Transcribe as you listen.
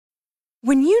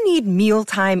When you need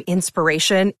mealtime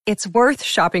inspiration, it's worth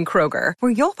shopping Kroger,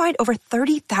 where you'll find over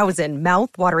 30,000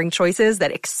 mouth-watering choices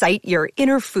that excite your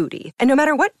inner foodie. And no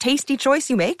matter what tasty choice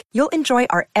you make, you'll enjoy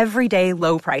our everyday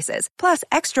low prices, plus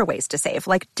extra ways to save,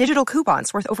 like digital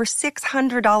coupons worth over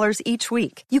 $600 each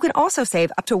week. You can also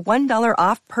save up to $1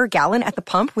 off per gallon at the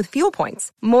pump with fuel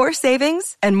points. More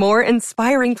savings and more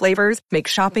inspiring flavors make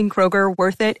shopping Kroger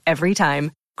worth it every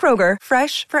time. Kroger,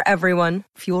 fresh for everyone.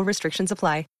 Fuel restrictions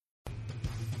apply.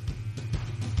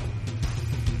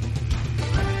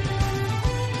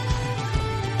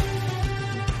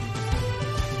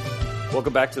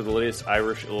 Welcome back to the latest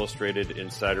Irish Illustrated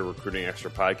Insider Recruiting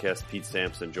Extra podcast. Pete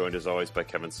Sampson, joined as always by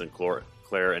Kevin Sinclair,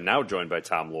 and now joined by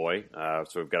Tom Loy.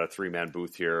 So we've got a three-man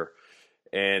booth here.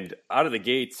 And out of the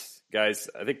gates, guys,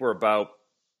 I think we're about,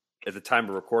 at the time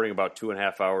of recording, about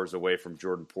 2.5 hours away from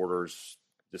Jordan Porter's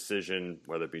decision,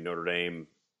 whether it be Notre Dame,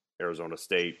 Arizona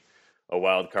State, a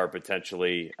wild card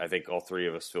potentially. I think all three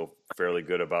of us feel fairly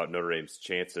good about Notre Dame's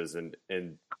chances. And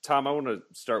Tom, I want to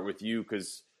start with you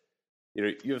because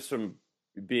you have some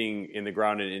being in the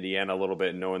ground in Indiana a little bit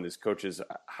and knowing these coaches.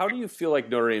 How do you feel like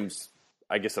Notre Dame's,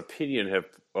 I guess, opinion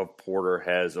of Porter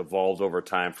has evolved over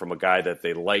time from a guy that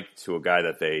they like to a guy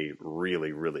that they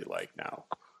really, really like now?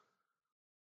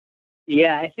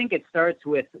 Yeah, I think it starts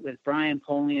with Brian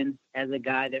Polian as a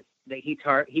guy that he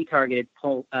targeted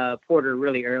Porter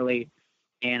really early.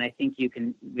 And I think you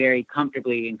can very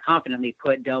comfortably and confidently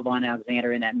put Delvon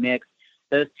Alexander in that mix.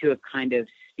 Those two have kind of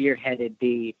spearheaded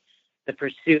the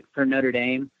pursuit for Notre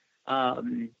Dame.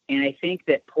 And I think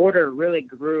that Porter really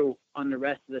grew on the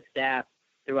rest of the staff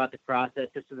throughout the process.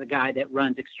 This is a guy that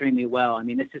runs extremely well. I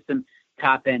mean, this is some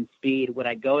top-end speed. Would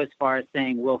I go as far as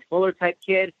saying Will Fuller type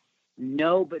kid?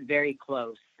 No, but very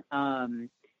close.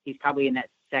 He's probably in that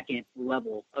second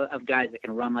level of guys that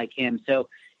can run like him. So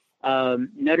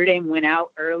Notre Dame went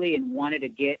out early and wanted to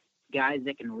get guys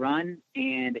that can run,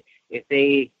 and if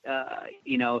they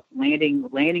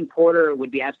landing Porter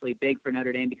would be absolutely big for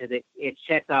Notre Dame because it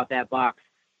checks off that box.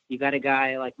 You got a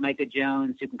guy like Micah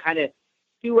Jones who can kind of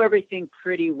do everything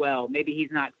pretty well. Maybe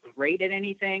he's not great at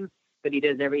anything, but he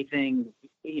does everything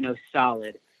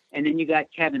solid. And then you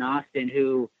got Kevin Austin,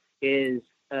 who is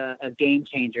a game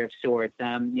changer of sorts.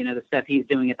 The stuff he's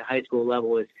doing at the high school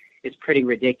level is pretty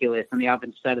ridiculous on the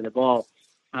offensive side of the ball.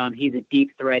 He's a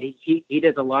deep threat. He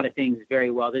does a lot of things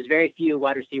very well. There's very few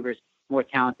wide receivers more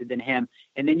talented than him.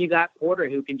 And then you got Porter,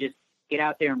 who can just get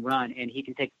out there and run, and he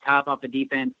can take the top off the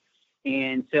defense.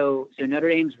 And so Notre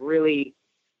Dame's really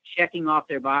checking off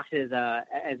their boxes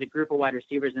as a group of wide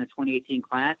receivers in the 2018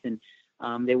 class. And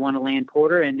they want to land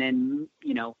Porter. And then,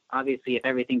 obviously if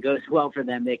everything goes well for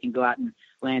them, they can go out and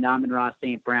land Amon-Ra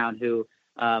St. Brown, who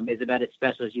is about as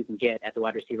special as you can get at the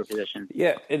wide receiver position.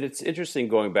 Yeah, and it's interesting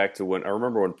going back to when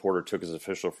Porter took his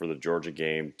official for the Georgia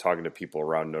game, talking to people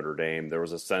around Notre Dame, there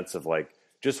was a sense of like,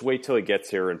 just wait till he gets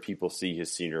here and people see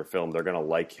his senior film. They're going to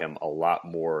like him a lot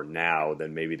more now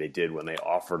than maybe they did when they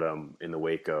offered him in the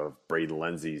wake of Braden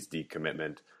Lenzy's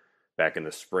decommitment back in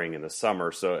the spring and the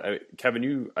summer. So, Kevin,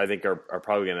 you, I think, are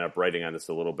probably going to end up writing on this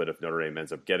a little bit if Notre Dame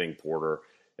ends up getting Porter,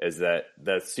 is that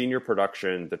the senior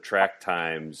production, the track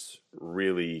times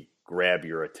really grab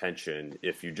your attention.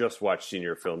 If you just watch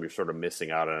senior film, you're sort of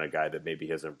missing out on a guy that maybe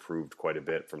has improved quite a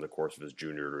bit from the course of his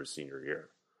junior to his senior year.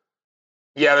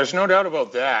 Yeah, there's no doubt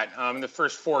about that. In the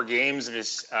first 4 games of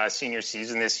his senior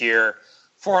season this year,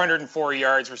 404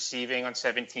 yards receiving on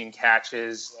 17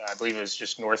 catches. I believe it was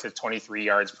just north of 23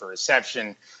 yards per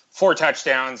reception, 4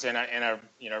 touchdowns, and a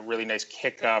really nice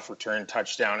kickoff return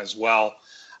touchdown as well.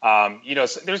 So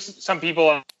there's some people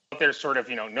out there sort of,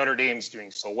 Notre Dame's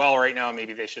doing so well right now,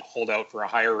 maybe they should hold out for a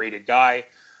higher rated guy.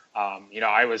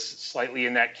 I was slightly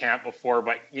in that camp before,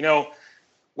 but,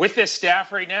 with this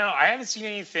staff right now, I haven't seen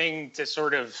anything to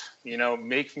sort of,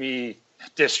 make me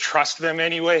distrust them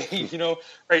anyway.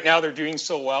 Right now they're doing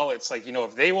so well. It's like,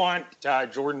 if they want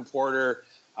Jordan Porter,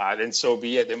 then so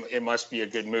be it. It must be a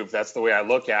good move. That's the way I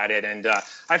look at it. And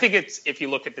I think if you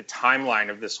look at the timeline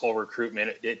of this whole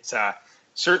recruitment, it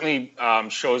certainly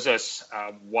shows us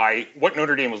what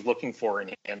Notre Dame was looking for in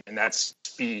him, and that's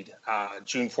speed.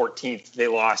 June 14th, they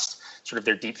lost sort of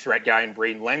their deep threat guy in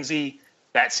Braden Lenzy.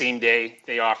 That same day,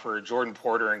 they offered Jordan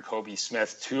Porter and Kobe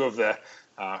Smith, 2 of the,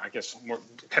 more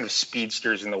kind of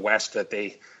speedsters in the West that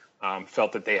they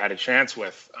felt that they had a chance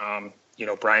with.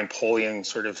 Brian Polian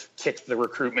sort of kicked the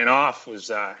recruitment off,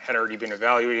 had already been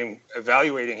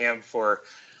evaluating him for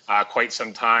quite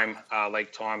some time,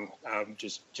 like Tom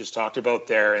just talked about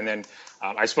there. And then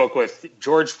I spoke with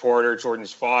George Porter,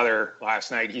 Jordan's father,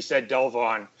 last night. He said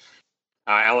Delvon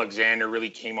Alexander really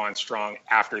came on strong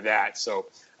after that. So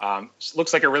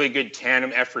Looks like a really good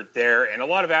tandem effort there, and a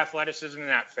lot of athleticism in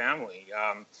that family.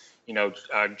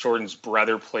 Jordan's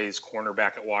brother plays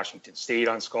cornerback at Washington State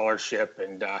on scholarship,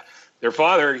 and their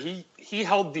father, he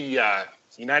held the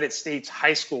United States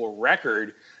high school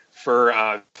record for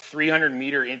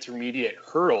 300-meter intermediate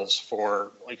hurdles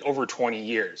for like over 20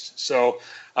 years. So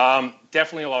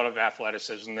definitely a lot of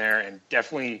athleticism there, and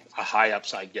definitely a high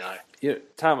upside guy. Yeah,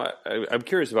 Tom, I'm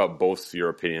curious about both your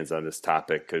opinions on this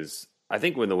topic, because I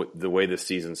think when the way the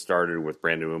season started with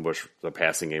Brandon Wimbush, the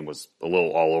passing game was a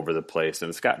little all over the place, and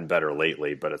it's gotten better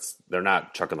lately, but they're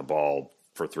not chucking the ball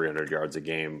for 300 yards a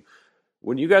game.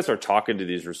 When you guys are talking to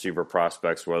these receiver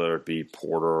prospects, whether it be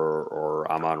Porter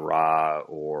or Amon-Ra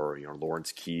or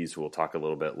Lawrence Keys, who we'll talk a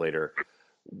little bit later,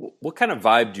 what kind of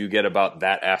vibe do you get about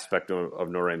that aspect of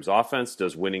Notre Dame's offense?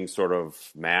 Does winning sort of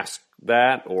mask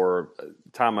that? Or,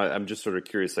 Tom, I'm just sort of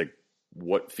curious, like,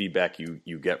 what feedback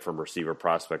you get from receiver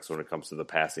prospects when it comes to the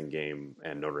passing game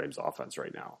and Notre Dame's offense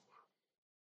right now?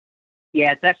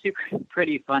 Yeah, it's actually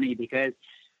pretty funny because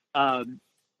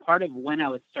part of when I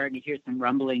was starting to hear some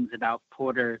rumblings about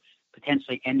Porter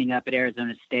potentially ending up at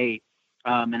Arizona State,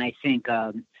 and I think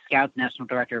Scouts National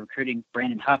Director of Recruiting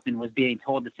Brandon Huffman was being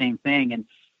told the same thing, and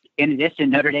in addition,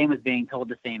 Notre Dame was being told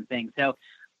the same thing. So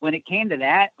when it came to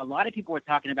that, a lot of people were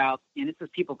talking about, and this was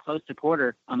people close to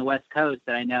Porter on the West Coast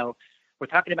that I know, were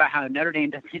talking about how Notre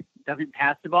Dame doesn't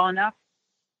pass the ball enough,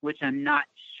 which I'm not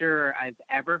sure I've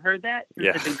ever heard that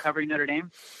since I've been covering Notre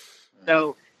Dame.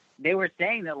 So they were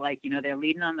saying that, like, they're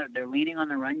leaning on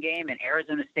the run game, and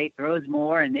Arizona State throws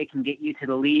more, and they can get you to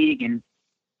the league and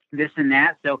this and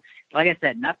that. So, like I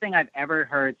said, nothing I've ever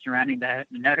heard surrounding the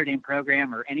Notre Dame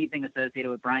program or anything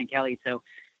associated with Brian Kelly. So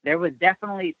there was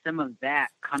definitely some of that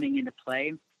coming into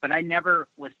play, but I never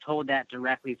was told that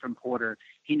directly from Porter.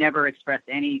 He never expressed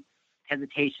any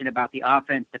hesitation about the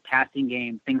offense, the passing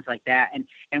game, things like that.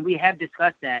 And we have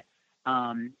discussed that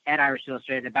at Irish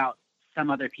Illustrated about some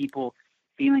other people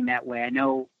feeling that way. I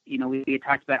know, we had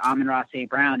talked about Amon-Ra St.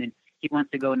 Brown, and he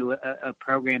wants to go into a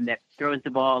program that throws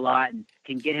the ball a lot and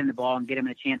can get him the ball and get him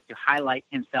a chance to highlight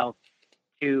himself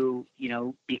to,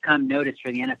 become noticed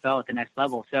for the NFL at the next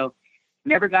level. So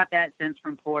never got that sense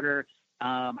from Porter.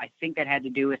 I think that had to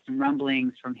do with some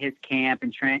rumblings from his camp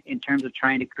in terms of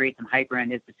trying to create some hype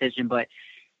around his decision. But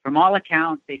from all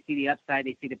accounts, they see the upside,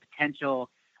 they see the potential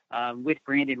with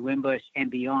Brandon Wimbush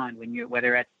and beyond.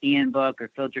 Whether that's Ian Book or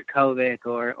Phil Dracovic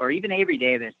or even Avery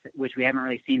Davis, which we haven't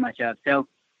really seen much of. So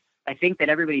I think that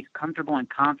everybody's comfortable and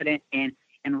confident, and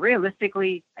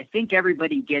realistically, I think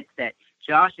everybody gets that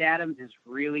Josh Adams is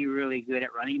really, really good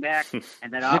at running back,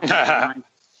 and that offensive line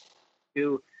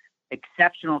do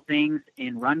exceptional things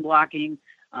in run blocking.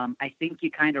 I think you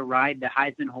kind of ride the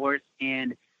Heisman horse,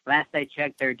 and last I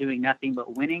checked, they're doing nothing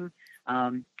but winning.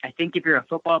 I think if you're a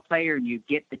football player and you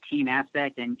get the team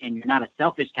aspect and you're not a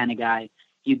selfish kind of guy,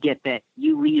 you get that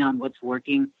you lean on what's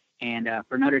working. And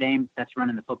for Notre Dame, that's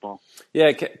running the football.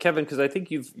 Yeah, Kevin, because I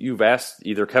think you've asked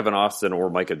either Kevin Austin or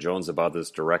Micah Jones about this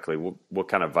directly. What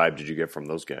kind of vibe did you get from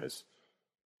those guys?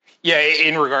 Yeah,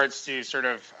 in regards to sort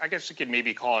of, I guess you could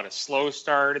maybe call it a slow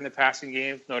start in the passing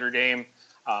game with Notre Dame.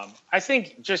 I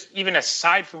think just even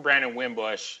aside from Brandon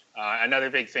Wimbush,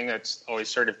 another big thing that's always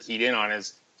sort of keyed in on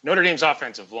is Notre Dame's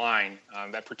offensive line.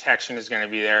 That protection is going to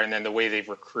be there, and then the way they've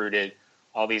recruited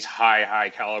all these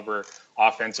high caliber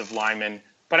offensive linemen.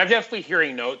 But I'm definitely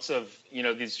hearing notes of,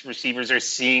 these receivers are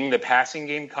seeing the passing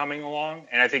game coming along.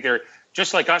 And I think they're,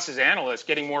 just like us as analysts,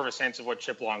 getting more of a sense of what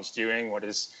Chip Long's doing, what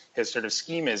his sort of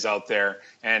scheme is out there.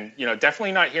 And,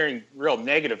 definitely not hearing real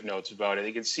negative notes about it.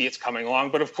 They can see it's coming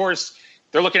along. But, of course,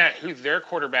 they're looking at who their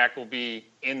quarterback will be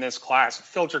in this class,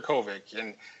 Phil Dracovic.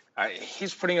 And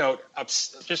he's putting out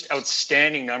just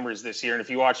outstanding numbers this year. And if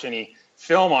you watch any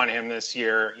film on him this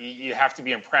year, you have to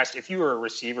be impressed if you were a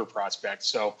receiver prospect.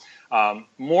 So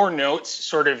more notes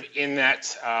sort of in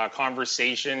that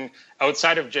conversation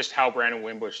outside of just how Brandon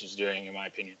Wimbush is doing, in my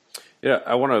opinion. Yeah,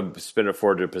 I want to spin it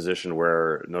forward to a position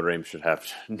where Notre Dame should have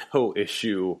no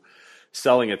issue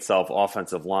selling itself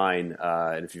offensive line.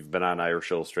 And if you've been on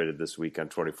Irish Illustrated this week on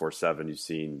 24/7, you've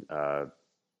seen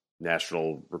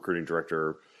National Recruiting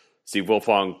Director Steve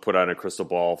Wilfong put on a crystal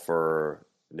ball for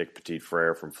Nick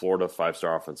Petit-Frere from Florida,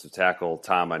 5-star offensive tackle.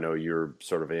 Tom, I know you're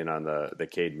sort of in on the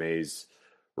Cade Mays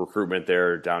recruitment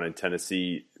there down in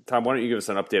Tennessee. Tom, why don't you give us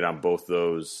an update on both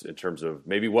those in terms of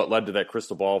maybe what led to that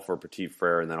crystal ball for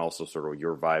Petit-Frere, and then also sort of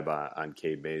your vibe on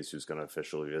Cade Mays, who's going to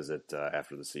officially visit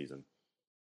after the season.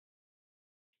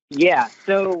 Yeah,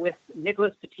 so with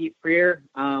Nicholas Petit-Frere,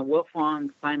 Wilfong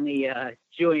finally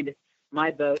joined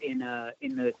my boat in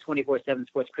the 24/7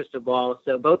 Sports crystal ball.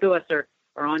 So both of us are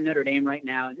on Notre Dame right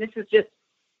now. And this is just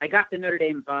I got the Notre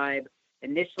Dame vibe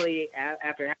initially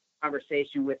after having a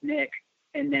conversation with Nick,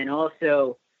 and then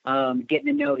also getting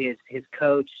to know his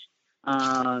coach,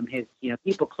 his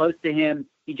people close to him.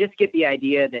 You just get the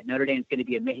idea that Notre Dame is going to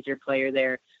be a major player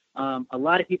there. A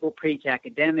lot of people preach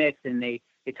academics, and they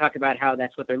talk about how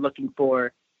that's what they're looking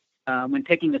for when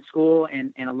picking a school,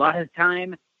 and a lot of the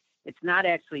time, it's not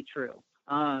actually true.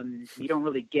 You don't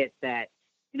really get that.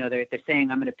 They're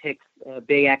saying, I'm going to pick a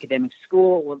big academic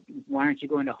school. Well, why aren't you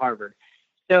going to Harvard?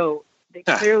 So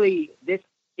clearly, this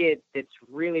kid that's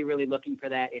really, really looking for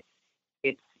that,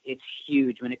 it's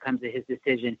huge when it comes to his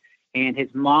decision. And his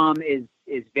mom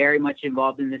is very much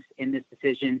involved in this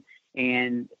decision.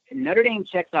 And Notre Dame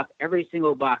checks off every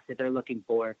single box that they're looking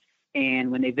for.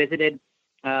 And when they visited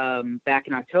back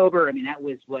in October, I mean, that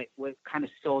was what kind of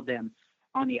sold them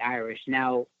on the Irish.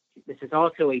 Now, this is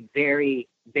also a very,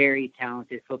 very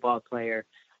talented football player.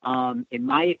 In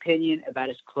my opinion, about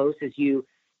as close as you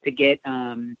to get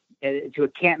to a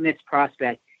can't-miss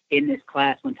prospect in this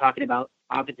class when talking about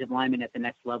offensive linemen at the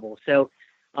next level. So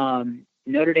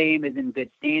Notre Dame is in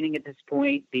good standing at this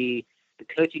point. The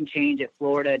coaching change at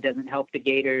Florida doesn't help the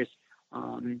Gators.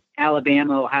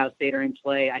 Alabama, Ohio State are in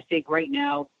play. I think right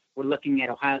now we're looking at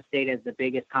Ohio State as the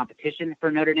biggest competition for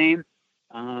Notre Dame.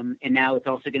 And now it's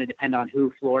also going to depend on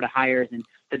who Florida hires and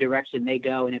the direction they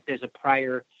go, and if there's a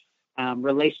prior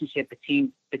relationship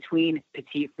between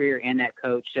Petit Frere and that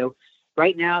coach. So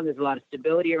right now there's a lot of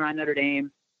stability around Notre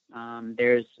Dame.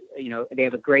 They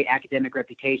have a great academic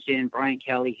reputation. Brian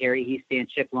Kelly, Harry Hiestand,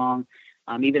 Chip Long,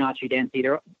 even Autry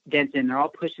Denson, they're all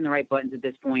pushing the right buttons at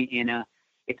this point. And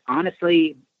it's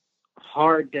honestly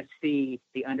hard to see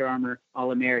the Under Armour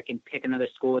All-American pick another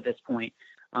school at this point.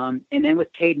 And then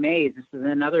with Cade Mays, this is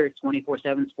another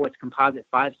 24/7 Sports composite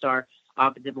 5-star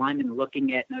offensive lineman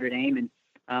looking at Notre Dame.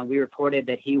 And we reported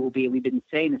that we've been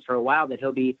saying this for a while, that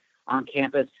he'll be on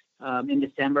campus in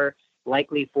December,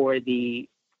 likely for the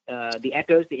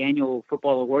Echoes, the annual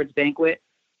football awards banquet.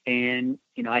 And,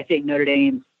 I think Notre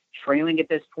Dame's trailing at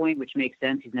this point, which makes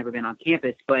sense. He's never been on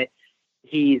campus, but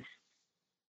he's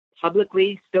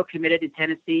publicly still committed to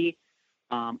Tennessee.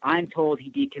 I'm told he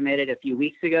decommitted a few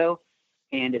weeks ago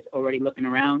and is already looking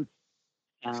around.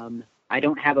 I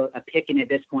don't have a pick in at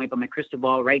this point, but my crystal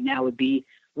ball right now would be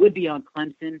on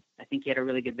Clemson. I think he had a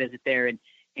really good visit there,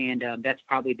 and that's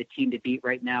probably the team to beat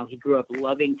right now. He grew up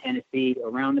loving Tennessee,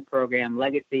 around the program,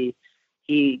 legacy.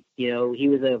 He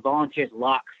was a Volunteers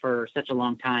lock for such a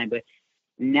long time, but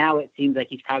now it seems like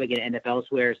he's probably going to end up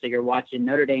elsewhere. So you're watching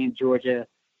Notre Dame, Georgia,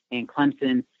 and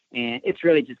Clemson, and it's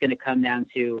really just going to come down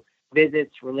to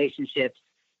visits, relationships.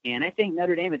 And I think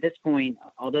Notre Dame at this point,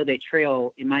 although they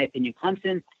trail, in my opinion,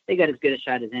 Clemson, they got as good a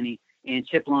shot as any. And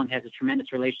Chip Long has a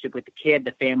tremendous relationship with the kid,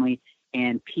 the family,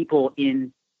 and people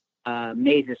in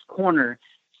Mays' corner.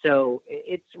 So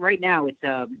it's right now, it's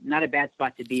not a bad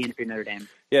spot to be in if you're Notre Dame.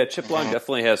 Yeah, Chip Long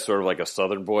definitely has sort of like a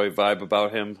Southern boy vibe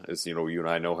about him. As you and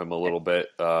I know him a little bit.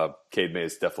 Cade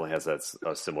Mays definitely has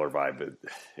a similar vibe.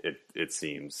 It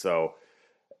seems so.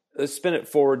 Let's spin it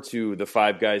forward to the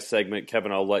Five Guys segment.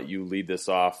 Kevin, I'll let you lead this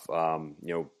off.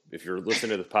 If you're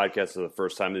listening to the podcast for the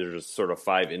first time, there's just sort of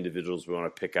 5 individuals we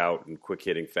want to pick out in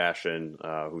quick-hitting fashion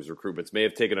whose recruitments may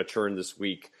have taken a turn this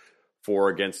week for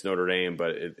against Notre Dame,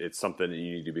 but it's something that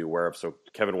you need to be aware of. So,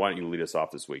 Kevin, why don't you lead us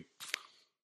off this week?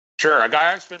 Sure. A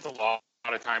guy I've spent a lot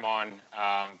of time on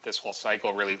this whole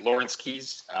cycle, really, Lawrence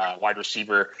Keys, wide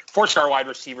receiver, 4-star wide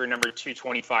receiver, number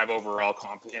 225 overall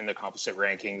in the composite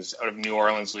rankings, out of New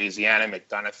Orleans, Louisiana,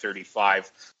 McDonough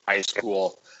 35 high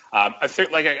school. A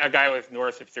guy with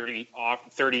north of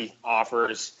 30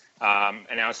 offers,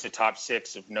 announced the top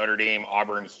 6 of Notre Dame,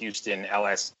 Auburn, Houston,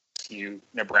 LSU,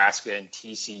 Nebraska, and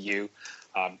TCU.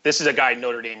 This is a guy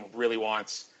Notre Dame really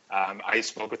wants. I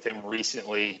spoke with him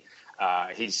recently.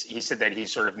 He said that he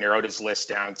sort of narrowed his list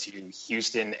down to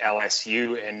Houston,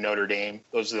 LSU, and Notre Dame.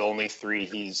 Those are the only 3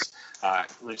 he's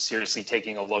seriously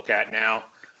taking a look at now.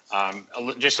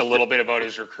 Just a little bit about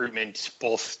his recruitment.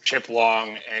 Both Chip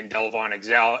Long and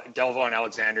Delvon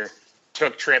Alexander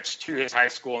took trips to his high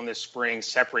school in the spring,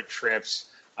 separate trips,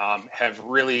 have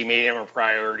really made him a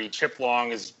priority. Chip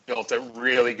Long has built a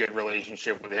really good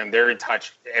relationship with him. They're in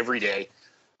touch every day.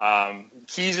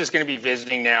 Keys is going to be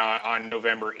visiting now on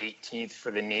November 18th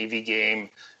for the Navy game.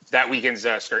 That weekend's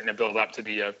starting to build up to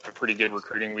be a pretty good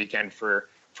recruiting weekend for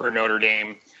Notre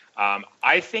Dame.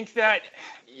 I think that,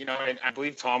 and I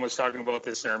believe Tom was talking about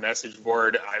this in our message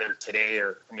board either today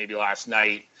or maybe last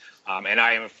night, and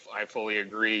I fully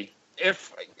agree.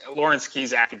 If Lawrence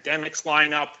Keys' academics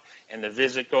line up and the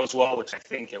visit goes well, which I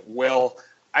think it will,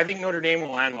 I think Notre Dame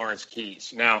will land Lawrence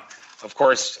Keys. Now, of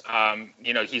course,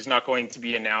 he's not going to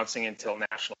be announcing until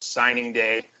National Signing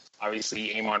Day.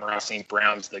 Obviously, Amon-Ra St.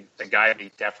 Brown's the guy they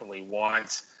definitely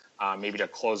want, maybe to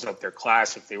close up their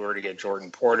class if they were to get Jordan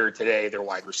Porter today, their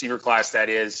wide receiver class, that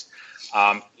is.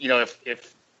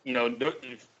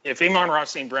 If Amon-Ra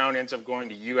St. Brown ends up going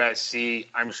to USC,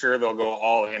 I'm sure they'll go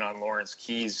all in on Lawrence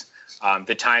Keys.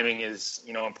 The timing is,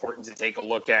 important to take a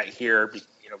look at here,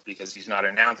 because he's not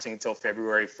announcing until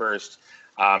February 1st.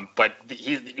 But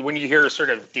when you hear sort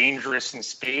of dangerous in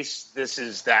space, this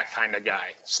is that kind of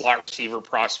guy. Slot receiver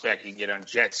prospect. You can get on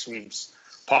jet sweeps,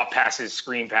 pop passes,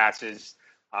 screen passes,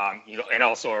 and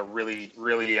also a really,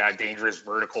 really dangerous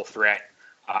vertical threat.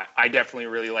 I definitely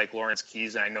really like Lawrence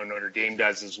Keys, and I know Notre Dame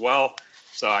does as well.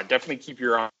 So definitely keep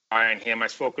your eye on him. I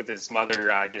spoke with his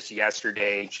mother just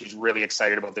yesterday. She's really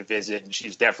excited about the visit, and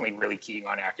she's definitely really keen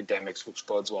on academics, which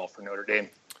bodes well for Notre Dame.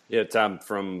 Yeah, Tom,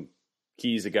 from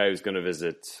Keys, a guy who's going to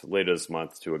visit later this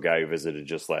month, to a guy who visited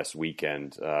just last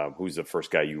weekend, who's the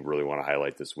first guy you really want to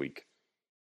highlight this week?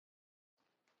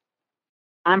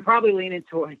 I'm probably leaning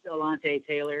towards Alontae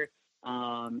Taylor,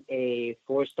 a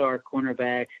 4-star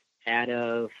cornerback out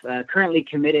of currently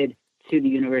committed to the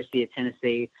University of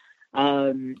Tennessee.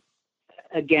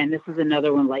 Again, this is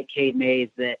another one like Cade Mays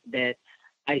that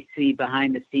I see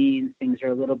behind the scenes. Things are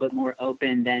a little bit more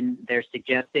open than they're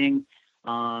suggesting.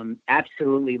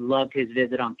 Absolutely loved his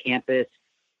visit on campus.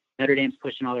 Notre Dame's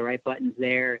pushing all the right buttons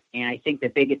there. And I think the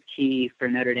biggest key for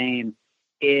Notre Dame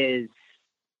is,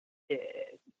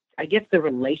 I guess, the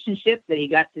relationship that he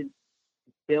got to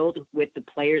build with the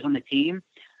players on the team.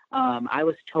 I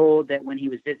was told that when he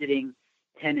was visiting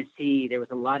Tennessee, there was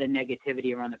a lot of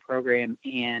negativity around the program,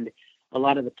 and a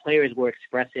lot of the players were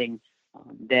expressing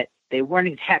that they weren't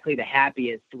exactly the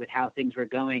happiest with how things were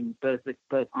going, both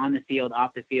on the field,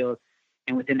 off the field,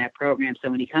 and within that program. So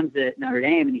when he comes to Notre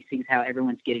Dame and he sees how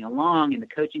everyone's getting along, and the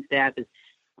coaching staff is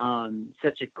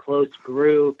such a close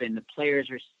group, and the players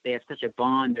they have such a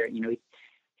bond.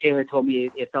 Taylor told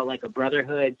me it felt like a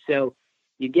brotherhood. So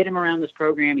you get him around this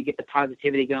program, you get the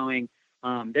positivity going.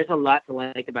 There's a lot to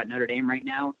like about Notre Dame right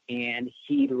now, and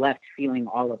he left feeling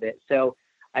all of it. So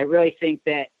I really think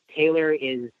that Taylor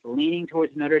is leaning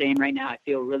towards Notre Dame right now. I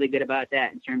feel really good about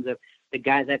that in terms of the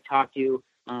guys I've talked to,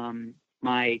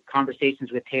 my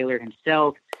conversations with Taylor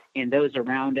himself, and those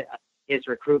around his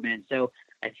recruitment. So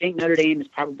I think Notre Dame is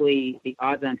probably the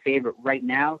odds-on favorite right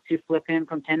now to flip him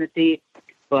from Tennessee,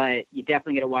 but you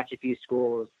definitely got to watch a few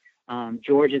schools.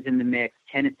 Georgia's in the mix.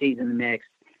 Tennessee's in the mix.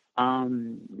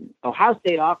 Ohio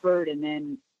State offered, and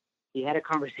then he had a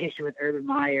conversation with Urban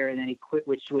Meyer, and then he quit,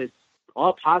 which was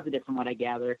all positive from what I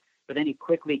gather. But then he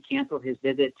quickly canceled his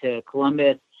visit to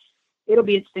Columbus. It'll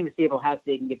be interesting to see if Ohio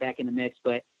State can get back in the mix,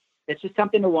 but it's just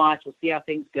something to watch. We'll see how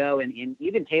things go. And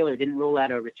even Taylor didn't rule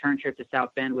out a return trip to South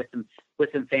Bend with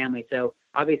some family. So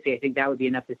obviously I think that would be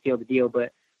enough to seal the deal.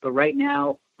 But right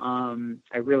now,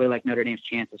 I really like Notre Dame's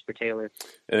chances for Taylor.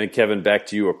 And then, Kevin, back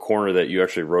to you, a corner that you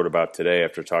actually wrote about today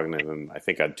after talking to him, I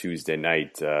think, on Tuesday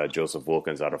night, Joseph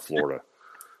Wilkins out of Florida.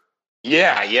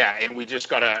 Yeah. And we just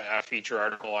got a feature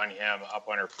article on him up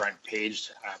on our front page.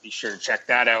 Be sure to check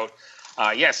that out.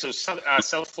 So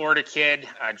South Florida kid,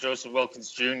 Joseph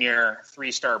Wilkins Jr.,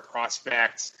 3-star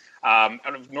prospect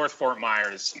out of North Fort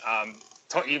Myers.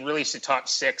 He released a top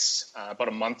 6 about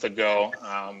a month ago.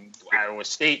 Iowa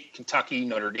State, Kentucky,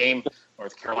 Notre Dame,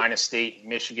 North Carolina State,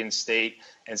 Michigan State,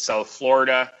 and South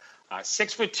Florida.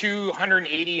 6'2",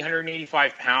 180,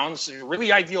 185 pounds,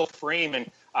 really ideal frame.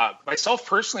 And myself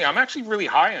personally, I'm actually really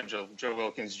high on Joe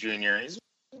Wilkins Jr. He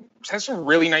has some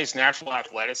really nice natural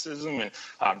athleticism and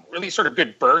really sort of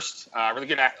good burst, really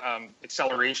good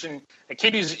acceleration. A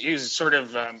kid who's sort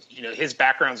of, his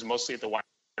background's mostly at the wide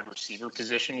receiver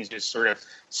position. He's just sort of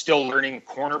still learning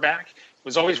cornerback.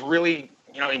 Was always really,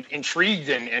 intrigued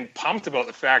and pumped about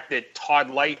the fact that Todd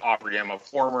Light offered him, a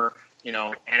former,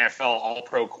 NFL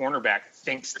All-Pro cornerback,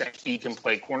 thinks that he can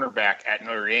play cornerback at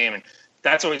Notre Dame, and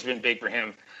that's always been big for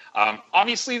him.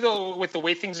 Obviously, though, with the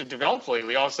way things have developed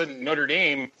lately, all of a sudden Notre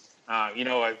Dame,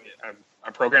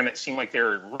 a program that seemed like they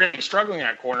were really struggling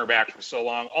at cornerback for so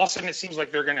long, all of a sudden it seems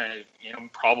like they're going to,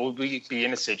 probably be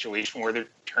in a situation where they're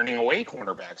turning away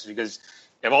cornerbacks because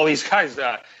they have all these guys,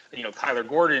 Kyler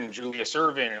Gordon, Julius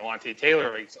Ervin, and Alontae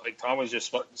Taylor, like Tom was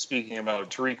just speaking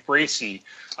about, Tariq Bracy,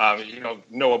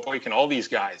 Noah Boykin, all these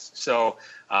guys. So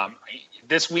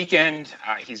this weekend,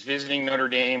 he's visiting Notre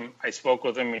Dame. I spoke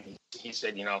with him, and he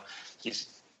said,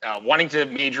 he's wanting to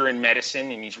major in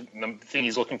medicine, and the thing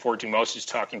he's looking forward to most is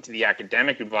talking to the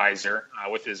academic advisor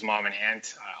with his mom and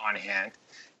aunt on hand.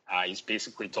 He's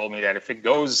basically told me that if it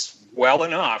goes well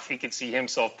enough, he could see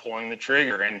himself pulling the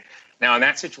trigger. And now in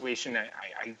that situation,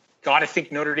 I got to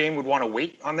think Notre Dame would want to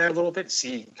wait on that a little bit,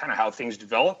 see kind of how things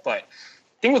develop. But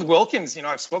the thing with Wilkins,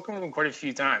 I've spoken with him quite a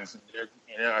few times.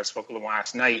 I spoke with him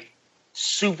last night.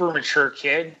 Super mature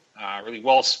kid, really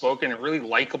well-spoken, a really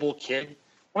likable kid.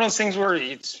 One of those things where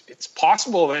it's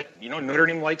possible that, Notre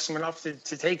Dame likes him enough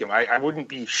to take him. I wouldn't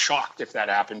be shocked if that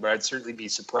happened, but I'd certainly be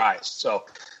surprised. So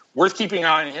worth keeping an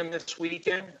eye on him this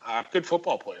weekend. Good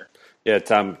football player. Yeah,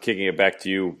 Tom, kicking it back to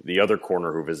you, the other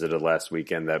corner who visited last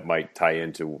weekend that might tie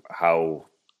into how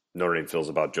Notre Dame feels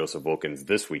about Joseph Wilkins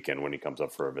this weekend when he comes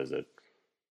up for a visit.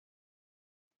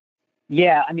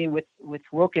 Yeah, I mean, with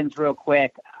Wilkins real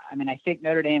quick, I think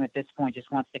Notre Dame at this point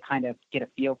just wants to kind of get a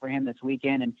feel for him this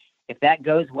weekend. And if that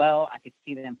goes well, I could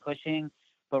see them pushing.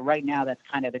 But right now, they're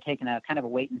taking a kind of a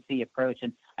wait and see approach.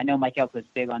 And I know Mike Elko is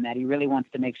big on that. He really wants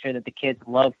to make sure that the kids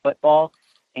love football.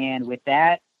 And with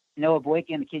that, Noah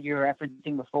Boykin, the kid you were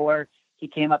referencing before, he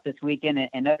came up this weekend,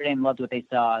 and Notre Dame loved what they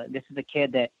saw. This is a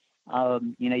kid that,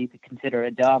 you could consider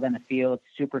a dog on the field,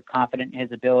 super confident in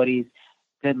his abilities,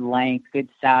 good length, good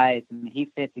size.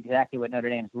 He fits exactly what Notre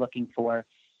Dame is looking for.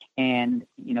 And,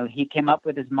 he came up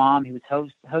with his mom. He was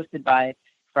hosted by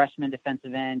freshman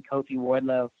defensive end Kofi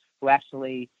Wardlow, who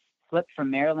actually flipped from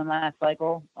Maryland last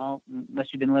cycle. Well, unless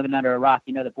you've been living under a rock,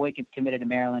 that Boykin's committed to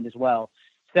Maryland as well.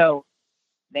 So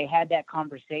they had that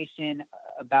conversation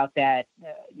about that,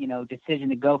 decision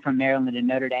to go from Maryland to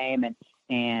Notre Dame.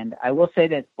 And I will say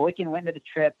that Boykin went to the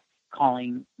trip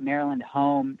calling Maryland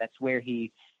home. That's where he's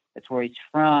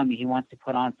from. He wants to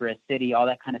put on for a city, all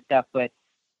that kind of stuff. But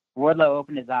Wardlow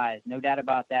opened his eyes, no doubt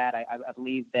about that. I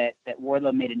believe that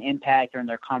Wardlow made an impact during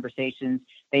their conversations.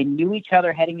 They knew each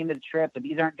other heading into the trip, but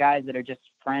these aren't guys that are just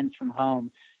friends from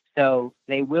home. So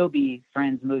they will be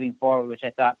friends moving forward, which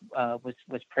I thought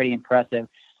was pretty impressive.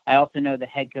 I also know the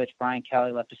head coach, Brian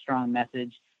Kelly, left a strong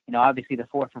message. Obviously the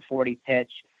 4 for 40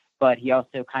 pitch, but he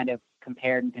also kind of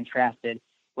compared and contrasted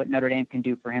what Notre Dame can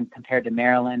do for him compared to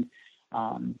Maryland.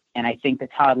 And I think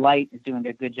that Todd Light is doing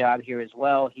a good job here as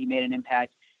well. He made an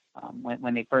impact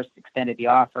when they first extended the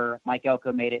offer. Mike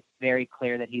Elko made it very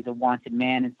clear that he's a wanted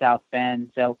man in South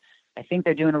Bend. So I think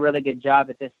they're doing a really good job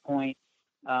at this point.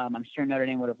 I'm sure Notre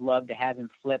Dame would have loved to have him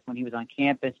flip when he was on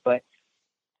campus, but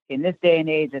in this day and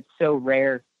age, it's so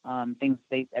rare.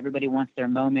 Everybody wants their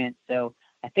moment. So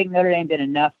I think Notre Dame did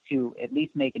enough to at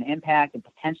least make an impact and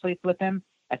potentially flip him.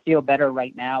 I feel better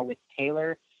right now with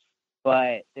Taylor,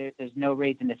 but there's no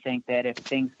reason to think that if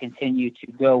things continue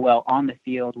to go well on the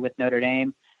field with Notre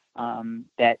Dame,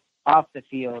 that off the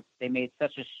field, they made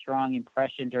such a strong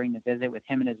impression during the visit with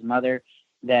him and his mother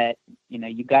that,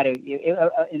 you got to,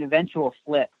 an eventual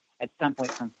flip at some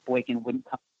point from Boykin wouldn't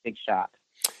come a big shock.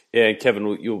 Yeah, and Kevin,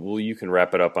 you can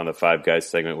wrap it up on the Five Guys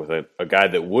segment with a guy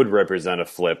that would represent a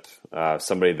flip,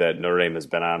 somebody that Notre Dame has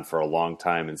been on for a long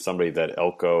time, and somebody that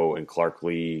Elko and Clark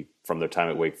Lee from their time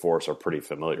at Wake Forest are pretty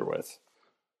familiar with.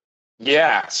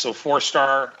 Yeah, so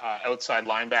 4-star outside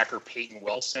linebacker Peyton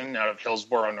Wilson out of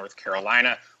Hillsborough, North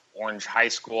Carolina, Orange High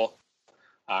School.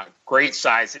 Great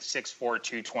size at 6'4",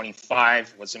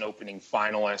 225, was an opening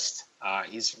finalist.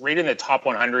 He's rated in the top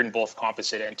 100 in both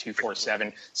composite and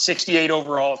 247, 68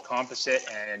 overall of composite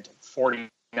and 49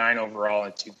 overall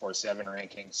in 247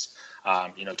 rankings.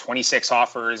 26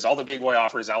 offers, all the big boy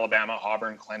offers: Alabama,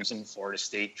 Auburn, Clemson, Florida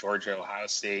State, Georgia, Ohio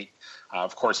State.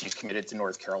 Of course, he's committed to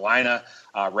North Carolina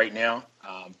right now,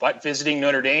 but visiting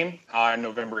Notre Dame on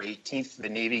November 18th, the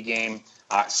Navy game.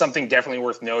 Something definitely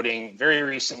worth noting: very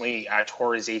recently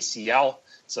tore his ACL.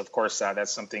 So, of course,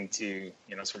 that's something to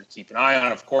sort of keep an eye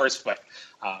on, of course. But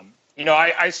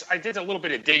I did a little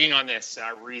bit of digging on this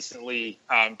recently,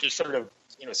 just sort of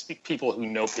speak people who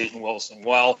know Peyton Wilson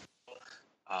well.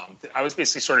 I was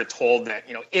basically sort of told that,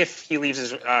 if he leaves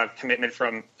his commitment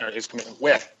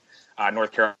with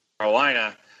North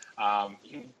Carolina,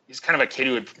 he's kind of a kid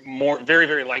who would very,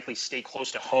 very likely stay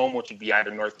close to home, which would be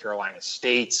either North Carolina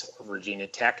State or Virginia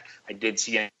Tech. I did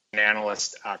see an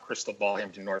analyst crystal ball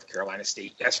him to North Carolina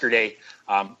State yesterday.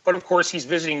 But, of course, he's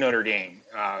visiting Notre Dame,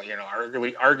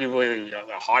 arguably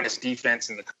the hottest defense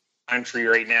in the country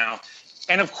right now.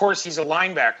 And, of course, he's a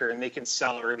linebacker, and they can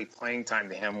sell early playing time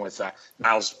to him with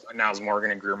Niles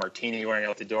Morgan and Greer Martini going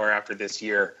out the door after this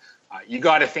year. You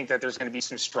got to think that there's going to be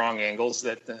some strong angles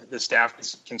that the staff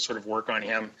can sort of work on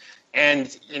him.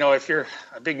 And, if you're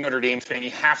a big Notre Dame fan,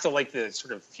 you have to like the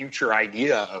sort of future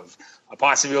idea of a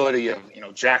possibility of,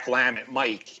 Jack Lamb at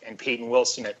Mike and Peyton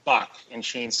Wilson at Buck and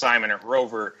Shane Simon at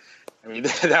Rover. I mean,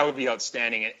 that would be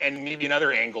outstanding. And maybe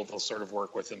another angle they'll sort of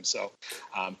work with him. So,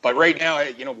 but right now,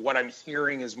 what I'm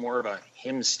hearing is more of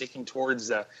him sticking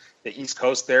towards the East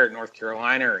Coast there at North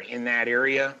Carolina or in that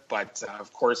area. But,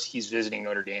 of course, he's visiting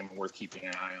Notre Dame and worth keeping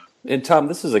an eye on. And, Tom,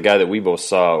 this is a guy that we both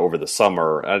saw over the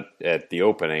summer at the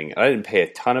opening. I didn't pay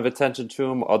a ton of attention to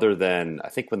him other than I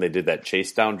think when they did that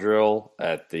chase down drill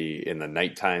in the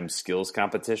nighttime skills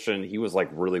competition, he was like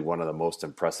really one of the most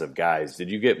impressive guys.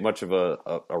 Did you get much of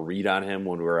a read on him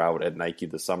when we were out at Nike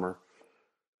this summer?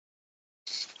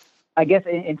 I guess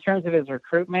in terms of his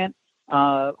recruitment,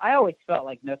 I always felt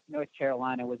like North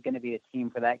Carolina was going to be a team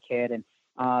for that kid. And,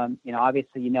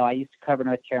 obviously, I used to cover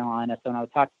North Carolina. So when I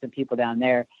would talk to some people down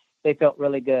there, they felt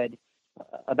really good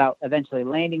about eventually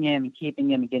landing him and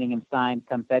keeping him and getting him signed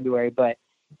come February. But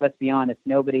let's be honest,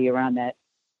 nobody around that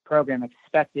program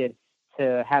expected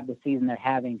to have the season they're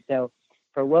having. So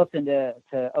for Wilson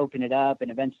to open it up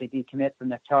and eventually decommit from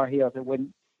the Tar Heels, it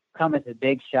wouldn't come as a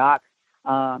big shock.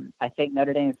 I think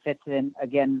Notre Dame fits in,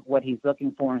 again, what he's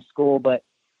looking for in school. But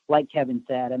like Kevin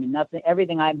said, I mean,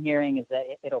 everything I'm hearing is that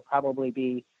it'll probably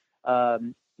be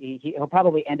he'll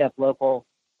probably end up local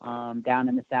down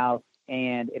in the South,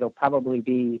 and it'll probably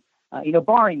be,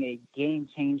 barring a game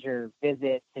changer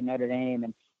visit to Notre Dame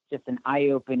and just an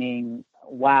eye-opening,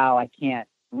 wow, I can't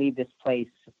leave this place,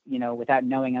 without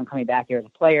knowing I'm coming back here as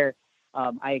a player.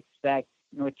 I expect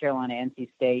North Carolina, NC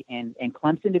State, and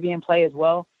Clemson to be in play as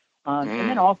well. And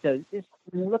then also, just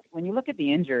when you look at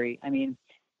the injury, I mean,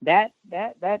 that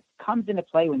comes into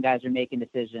play when guys are making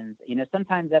decisions.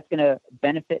 Sometimes that's going to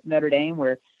benefit Notre Dame,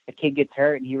 where a kid gets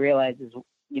hurt and he realizes,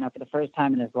 for the first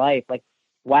time in his life, like,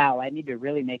 wow, I need to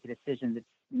really make a decision that's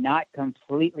not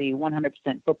completely 100%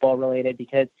 football related,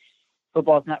 because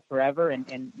football's not forever.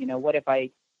 And what if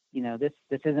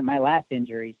this isn't my last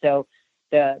injury? So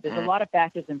there's a lot of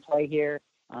factors in play here.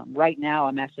 Right now,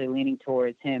 I'm actually leaning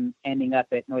towards him ending up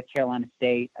at North Carolina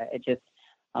State.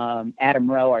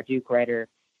 Adam Rowe, our Duke writer,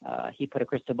 he put a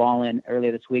crystal ball in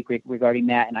earlier this week regarding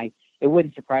that, and it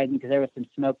wouldn't surprise me because there was some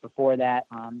smoke before that.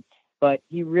 But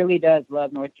he really does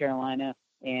love North Carolina,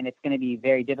 and it's going to be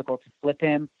very difficult to flip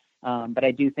him. But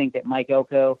I do think that Mike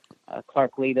Elko,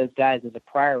 Clark Lee, those guys, there's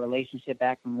a prior relationship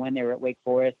back from when they were at Wake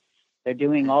Forest. They're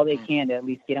doing all they can to at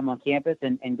least get him on campus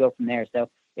and go from there. So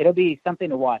it'll be something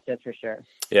to watch, that's for sure.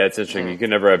 Yeah, it's interesting. You can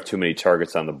never have too many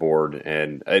targets on the board,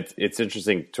 and it's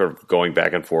interesting sort of going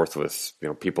back and forth with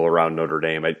people around Notre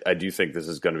Dame. I do think this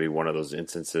is going to be one of those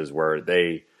instances where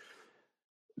they're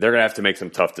going to have to make some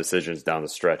tough decisions down the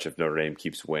stretch if Notre Dame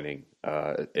keeps winning.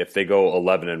 If they go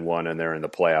 11-1 and they're in the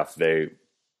playoff,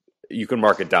 you can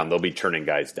mark it down. They'll be turning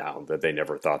guys down that they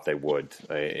never thought they would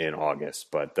in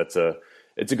August. But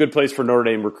it's a good place for Notre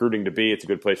Dame recruiting to be. It's a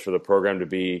good place for the program to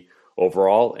be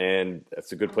overall, and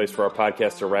that's a good place for our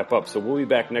podcast to wrap up. So we'll be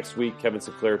back next week. Kevin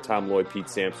Sinclair, Tom Loy, Pete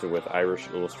Sampson with Irish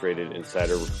Illustrated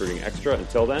Insider Recruiting Extra.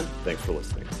 Until then, thanks for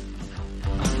listening.